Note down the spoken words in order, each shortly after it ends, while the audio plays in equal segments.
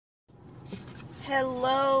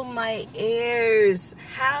Hello, my heirs.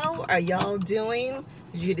 How are y'all doing?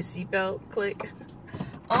 Did you hear the seatbelt click?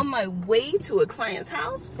 On my way to a client's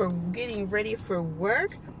house for getting ready for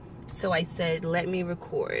work. So I said, let me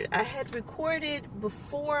record. I had recorded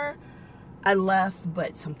before I left,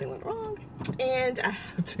 but something went wrong and I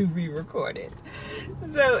have to re-record it.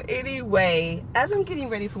 So anyway, as I'm getting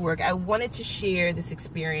ready for work, I wanted to share this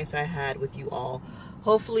experience I had with you all.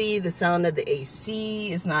 Hopefully the sound of the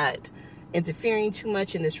AC is not interfering too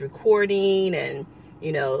much in this recording, and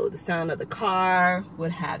the sound of the car, what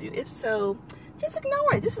have you. If so, just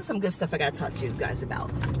ignore it. This is some good stuff I gotta talk to you guys about.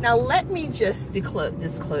 Now let me just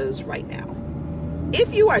disclose right now,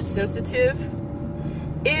 if you are sensitive,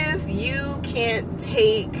 if you can't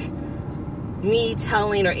take me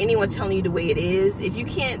telling or anyone telling you the way it is, if you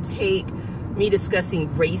can't take me discussing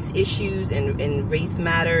race issues and race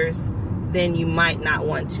matters, then you might not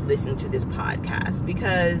want to listen to this podcast,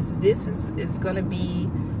 because this is going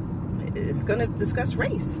to discuss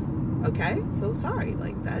race. Okay, so sorry,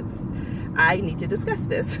 I need to discuss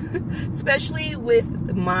this, especially with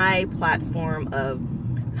my platform of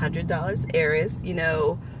 $100 heiress,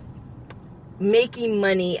 making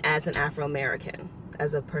money as an Afro-American,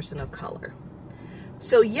 as a person of color.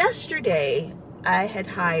 So yesterday, I had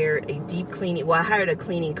hired I hired a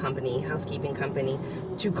cleaning company, housekeeping company,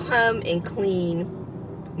 to come and clean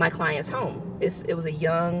my client's home. It was a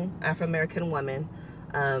young Afro-American woman.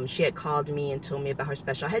 She had called me and told me about her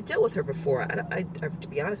special. I had dealt with her before. I to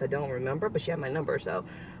be honest, I don't remember, but she had my number. So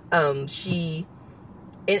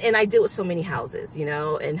And I deal with so many houses,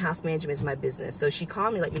 and house management is my business. So she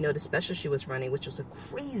called me, let me know the special she was running, which was a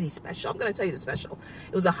crazy special. I'm going to tell you the special.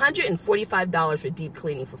 It was $145 for deep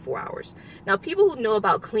cleaning for 4 hours. Now, people who know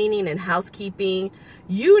about cleaning and housekeeping,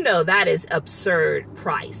 that is absurd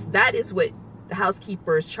price. That is what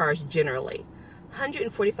housekeepers charge generally.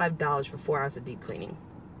 $145 for 4 hours of deep cleaning.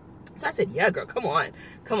 So I said, yeah, girl, come on.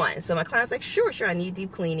 So my client's like, sure, I need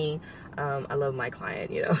deep cleaning. I love my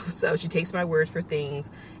client, so she takes my word for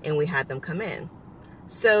things, and we had them come in.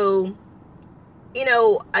 So,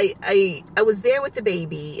 I was there with the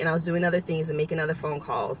baby, and I was doing other things and making other phone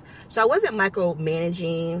calls. So I wasn't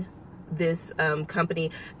micromanaging this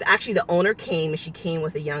company. Actually, the owner came, and she came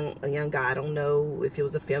with a young guy. I don't know if it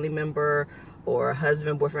was a family member or a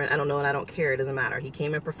husband, boyfriend, I don't know, and I don't care. It doesn't matter. He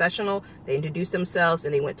came in professional. They introduced themselves,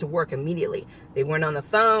 and they went to work immediately. They weren't on the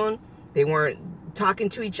phone. They weren't talking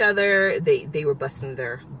to each other. They were busting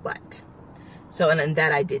their butt. So, and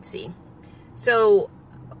that I did see. So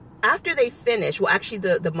after they finished, well, actually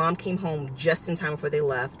the mom came home just in time before they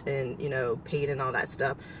left, and, paid and all that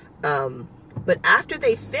stuff. But after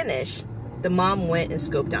they finished, the mom went and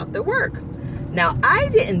scoped out their work. Now, I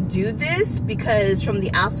didn't do this because from the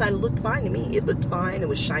outside, it looked fine to me. It looked fine. It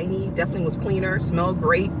was shiny. Definitely was cleaner. Smelled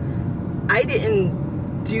great. I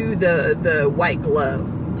didn't do the white glove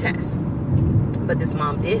test, but this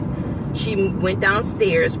mom did. She went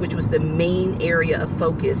downstairs, which was the main area of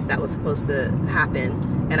focus that was supposed to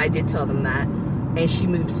happen, and I did tell them that. And she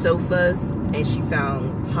moved sofas, and she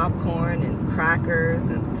found popcorn and crackers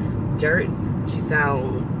and dirt. She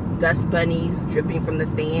found dust bunnies dripping from the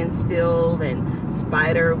fan still, and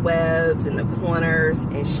spider webs in the corners,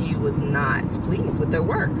 and she was not pleased with their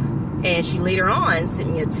work. And she later on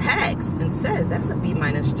sent me a text and said, that's a B-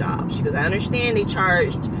 job. She goes, I understand they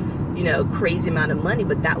charged, crazy amount of money,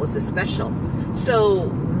 but that was the special. So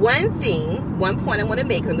one point I want to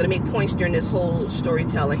make, I'm going to make points during this whole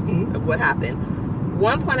storytelling of what happened.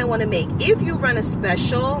 One point I want to make, if you run a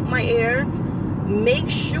special, my heirs, make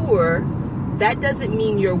sure that doesn't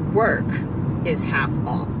mean your work is half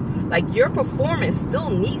off. Like, your performance still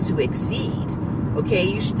needs to exceed. Okay,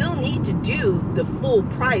 you still need to do the full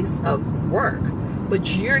price of work, but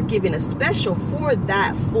you're giving a special for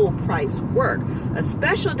that full price work. A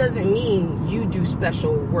special doesn't mean you do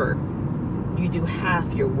special work. You do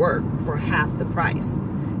half your work for half the price.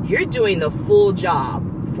 You're doing the full job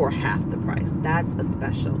for half the price. That's a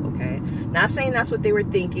special, okay? Not saying that's what they were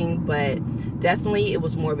thinking, but definitely it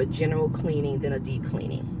was more of a general cleaning than a deep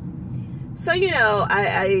cleaning. So,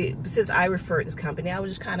 I since I referred this company, I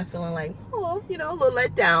was just kind of feeling like, a little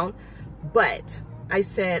let down. But I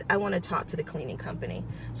said, I want to talk to the cleaning company.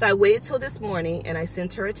 So I waited till this morning, and I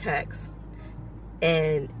sent her a text.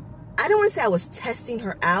 And I don't want to say I was testing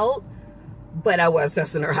her out, but I was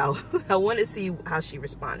testing her out. I wanted to see how she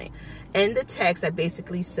responded. In the text, I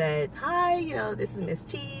basically said, hi, this is Miss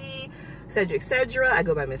T, et cetera. I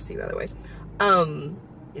go by Miss T, by the way.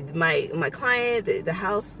 My client, the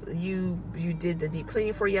house you did the deep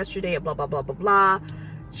cleaning for yesterday, blah, blah, blah, blah, blah.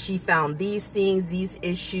 She found these things, these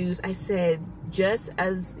issues. I said, just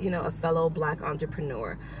as, you know, a fellow Black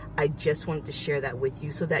entrepreneur, I just wanted to share that with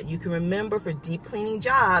you so that you can remember for deep cleaning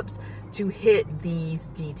jobs to hit these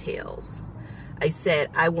details. I said,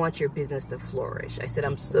 I want your business to flourish. I said,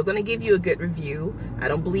 I'm still going to give you a good review. I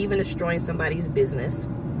don't believe in destroying somebody's business,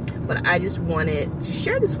 but I just wanted to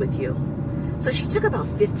share this with you. So she took about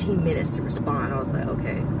 15 minutes to respond. I was like,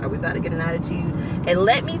 okay, are we about to get an attitude? And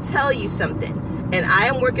let me tell you something. And I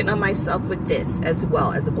am working on myself with this as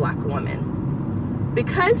well as a Black woman.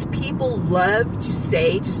 Because people love to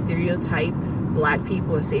say, to stereotype Black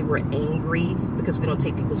people and say we're angry because we don't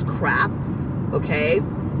take people's crap, okay?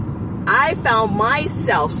 I found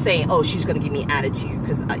myself saying, oh, she's going to give me attitude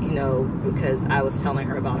because, you know, because I was telling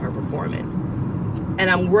her about her performance. And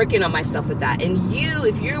I'm working on myself with that. And you,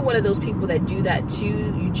 if you're one of those people that do that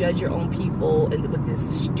too, you judge your own people and with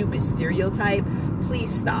this stupid stereotype,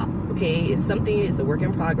 please stop, okay? It's a work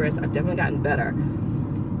in progress. I've definitely gotten better.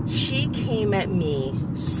 She came at me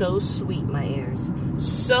so sweet, my ears.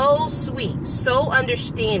 So sweet, so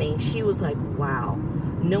understanding. She was like, wow,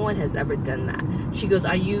 no one has ever done that. She goes,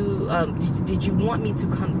 are you, did you want me to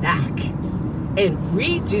come back and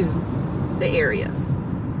redo the areas?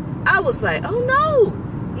 I was like, oh no,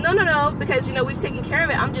 because, you know, we've taken care of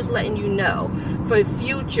it. I'm just letting you know for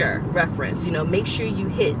future reference, you know, make sure you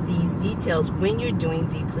hit these details when you're doing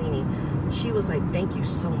deep cleaning. She was like, thank you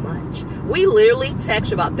so much. We literally text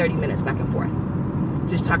for about 30 minutes back and forth,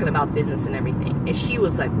 just talking about business and everything. And she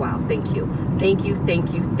was like, wow, thank you.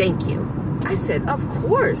 I said, of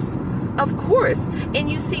course. And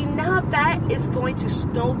you see, now that is going to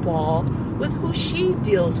snowball with who she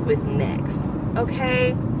deals with next,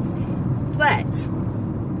 okay? But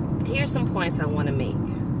here's some points I want to make.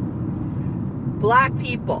 Black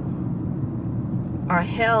people are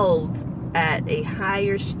held at a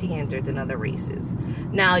higher standard than other races.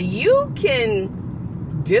 Now, you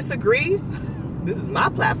can disagree. This is my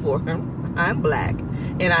platform. I'm Black,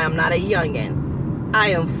 and I am not a youngin'.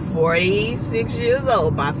 I am 46 years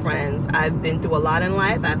old, my friends. I've been through a lot in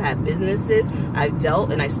life. I've had businesses. I've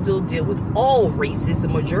dealt, and I still deal with all races. The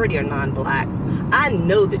majority are non-Black. I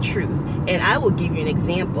know the truth, and I will give you an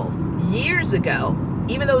example. Years ago,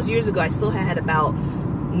 even though it was years ago, I still had about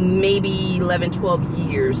maybe 11, 12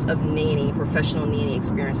 years of professional nanny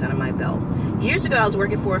experience under my belt. Years ago, I was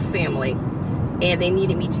working for a family, and they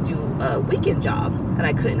needed me to do a weekend job, and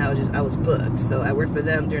I couldn't. I was booked, so I worked for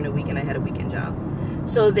them during the week, and I had a weekend job.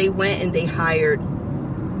 So they went and they hired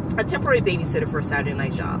a temporary babysitter for a Saturday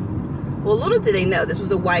night job. Well, little did they know, this was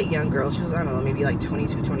a white young girl. She was, I don't know, maybe like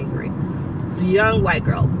 22, 23. It was a young white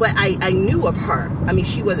girl. But I knew of her. I mean,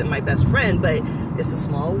 she wasn't my best friend, but it's a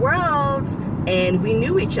small world, and we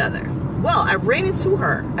knew each other. Well, I ran into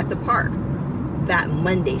her at the park that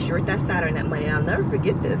Monday. She worked that Saturday and that Monday. And I'll never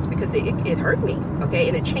forget this because it hurt me, okay?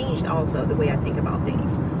 And it changed also the way I think about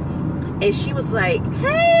things. And she was like,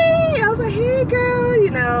 hey, I was like, hey girl,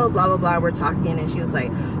 you know, blah, blah, blah. We're talking, and she was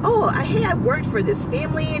like, oh, hey, I worked for this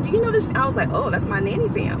family. Do you know this? I was like, oh, that's my nanny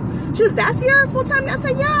fam. She was, that's your full-time? I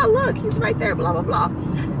said, yeah, look, he's right there, blah, blah, blah.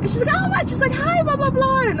 And she's like, oh, what? She's like, hi, blah, blah,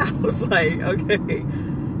 blah. And I was like, okay.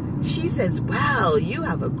 She says, wow, you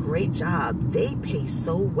have a great job. They pay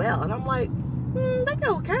so well. And I'm like, they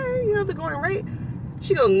go okay, you know, the going rate.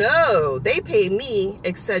 She go, no, they pay me,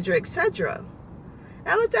 etc., etc.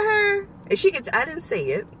 I looked at her, and I didn't say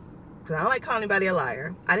it, because I don't like calling anybody a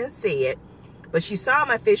liar. I didn't say it, but she saw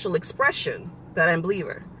my facial expression that I didn't believe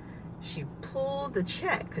her. She pulled the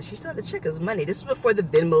check, because she saw the check, it was money. This was before the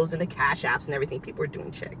Venmos and the Cash Apps and everything. People were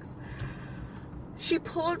doing checks. She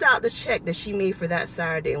pulled out the check that she made for that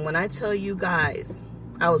Saturday, and when I tell you guys,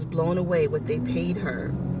 I was blown away what they paid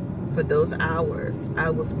her for those hours. I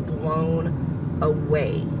was blown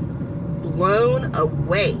away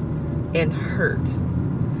and hurt.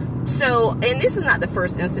 So, and this is not the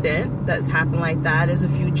first incident that's happened like that. There's a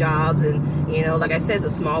few jobs, and, you know, like I said, it's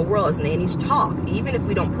a small world. As nannies talk, even if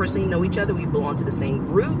we don't personally know each other, we belong to the same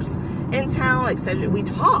groups in town, etc. We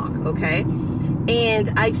talk, okay?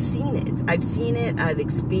 And I've seen it, I've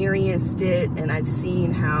experienced it, and I've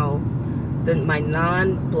seen how my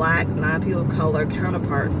non-Black, non-people of color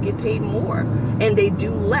counterparts get paid more, and they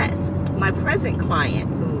do less. My present client,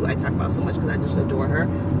 who I talk about so much because I just adore her,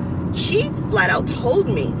 she flat out told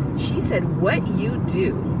me, she said, what you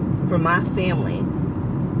do for my family,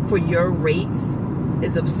 for your race,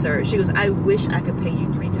 is absurd. She goes, I wish I could pay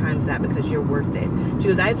you 3 times that because you're worth it. She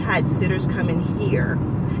goes, I've had sitters come in here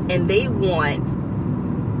and they want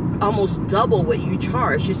almost double what you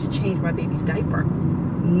charge just to change my baby's diaper.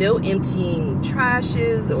 No emptying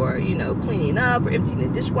trashes or, you know, cleaning up or emptying the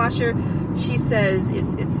dishwasher. She says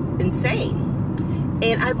it's insane.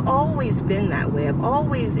 And I've always been that way. I've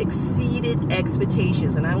always exceeded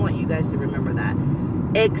expectations. And I want you guys to remember that.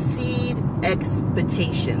 Exceed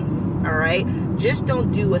expectations. All right? Just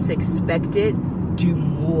don't do what's expected. Do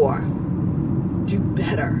more. Do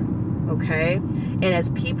better. Okay? And as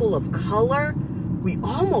people of color, we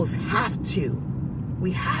almost have to.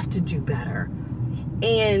 We have to do better.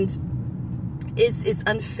 And it's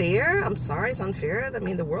unfair. I'm sorry, it's unfair. I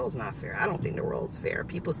mean, the world's not fair. I don't think the world's fair.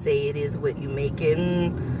 People say it is what you make it,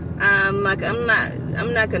 and I'm not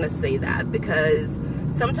gonna say that, because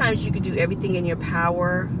sometimes you could do everything in your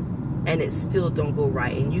power and it still don't go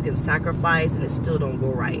right, and you can sacrifice and it still don't go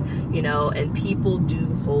right, you know. And people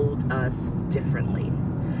do hold us differently.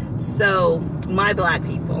 So my black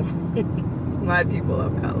people, my people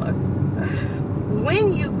of color,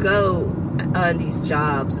 when you go on these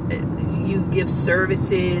jobs, you give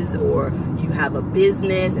services or you have a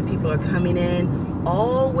business and people are coming in,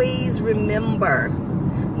 always remember,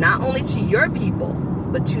 not only to your people,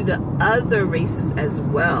 but to the other races as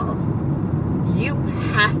well, you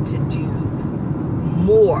have to do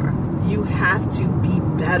more. You have to be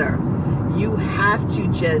better. You have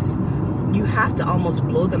to almost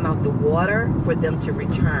blow them out the water for them to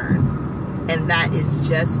return. And that is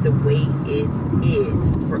just the way it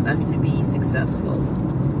is for us to be successful.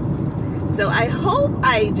 So I hope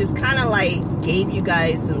I just kind of like gave you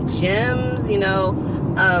guys some gems, you know.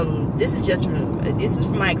 This is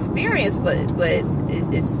from my experience, but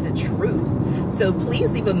it's the truth. So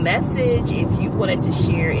please leave a message if you wanted to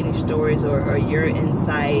share any stories or your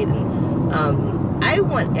insight. And I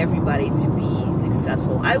want everybody to be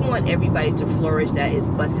successful. I want everybody to flourish that is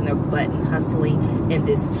busting their butt and hustling in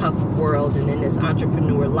this tough world and in this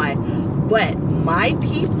entrepreneur life. But my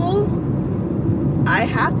people, I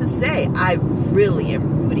have to say, I really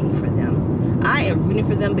am rooting for them. I am rooting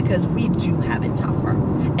for them because we do have it tougher.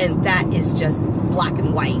 And that is just black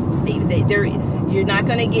and white. You're not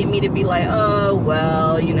going to get me to be like, oh,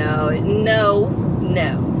 well, you know, no.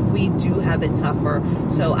 We do have it tougher.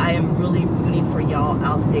 So I am really rooting for y'all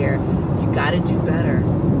out there. You got to do better.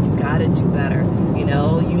 You got to do better. You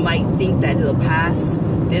know, you might think that it'll pass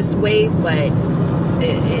this way, but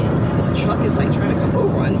this truck is like trying to come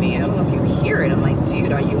over on me. I don't know if you hear it. I'm like,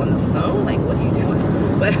 dude, are you on the phone? Like, what are you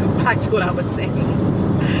doing? But back to what I was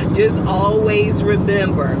saying. Just always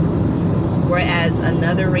remember, whereas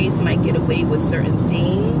another race might get away with certain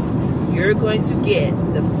things, you're going to get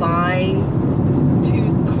the fine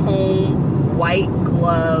tooth comb, white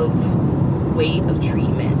glove way of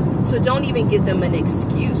treatment. So don't even give them an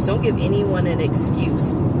excuse. Don't give anyone an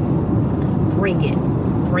excuse. Bring it.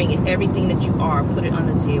 Bring it. Everything that you are, put it on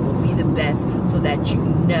the table. Be the best so that you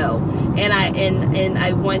know. And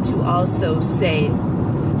I want to also say,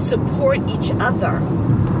 support each other.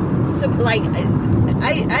 So like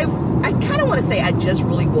I kind of want to say I just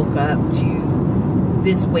really woke up to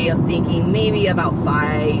this way of thinking maybe about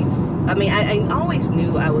 5. I mean, I always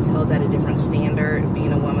knew I was held at a different standard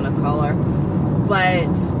being a woman of color, but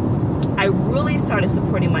I really started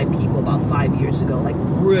supporting my people about 5 years ago, like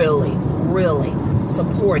really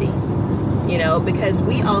supporting, you know, because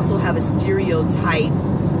we also have a stereotype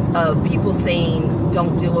of people saying,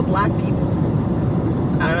 don't deal with black people.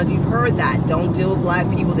 I don't know if you've heard that. Don't deal with black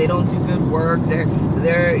people. They don't do good work.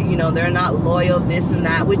 They're you know, they're not loyal, this and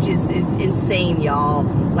that, which is insane, y'all.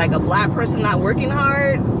 Like a black person not working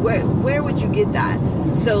hard, where would you get that?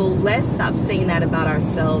 So let's stop saying that about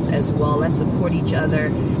ourselves as well. Let's support each other.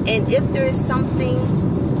 And if there is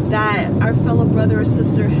something that our fellow brother or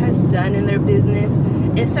sister has done in their business,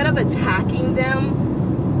 instead of attacking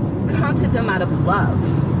them, come to them out of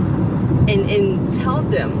love. And tell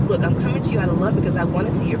them, look, I'm coming to you out of love because I want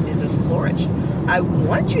to see your business flourish. I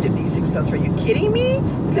want you to be successful. Are you kidding me?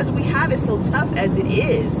 Because we have it so tough as it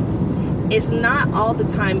is. It's not all the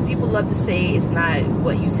time. People love to say it's not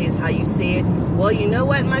what you say, it's how you say it. Well, you know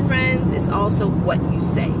what, my friends? It's also what you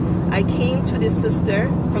say. I came to this sister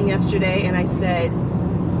from yesterday and I said,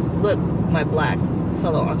 look, my black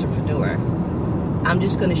fellow entrepreneur, I'm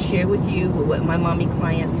just going to share with you what my mommy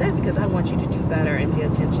client said because I want you to do better and pay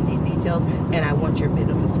attention to these details, and I want your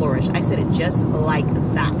business to flourish. I said it just like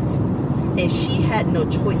that. And she had no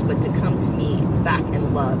choice but to come to me back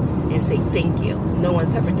in love and say thank you. No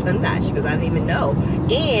one's ever done that. She goes, I didn't even know.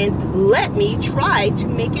 And let me try to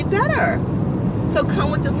make it better. So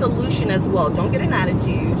come with the solution as well. Don't get an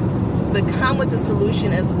attitude, but come with the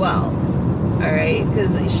solution as well. All right?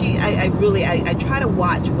 Because I try to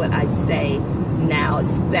watch what I say now,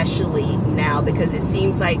 especially now, because it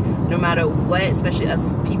seems like no matter what, especially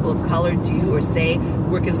us people of color do or say,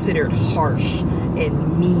 we're considered harsh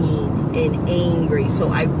and mean and angry. So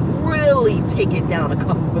I really take it down a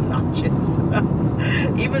couple of notches.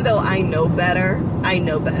 Even though I know better,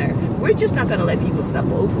 we're just not going to let people step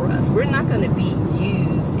over us. We're not going to be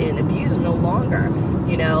used and abused no longer,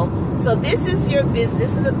 you know. So this is your business.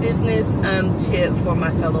 This is a business tip for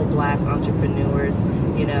my fellow Black entrepreneurs,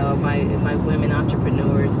 you know, my women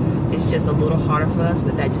entrepreneurs. It's just a little harder for us,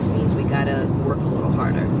 but that just means we got to work a little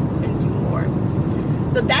harder and do more.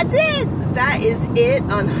 So that's it. That is it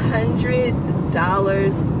on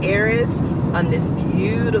 $100 Heiress on this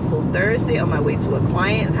beautiful Thursday on my way to a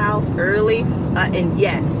client's house early. And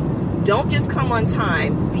yes, don't just come on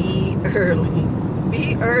time. Be early.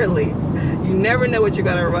 Be early. You never know what you're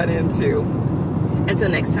going to run into. Until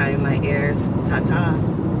next time, my heirs. Ta-ta.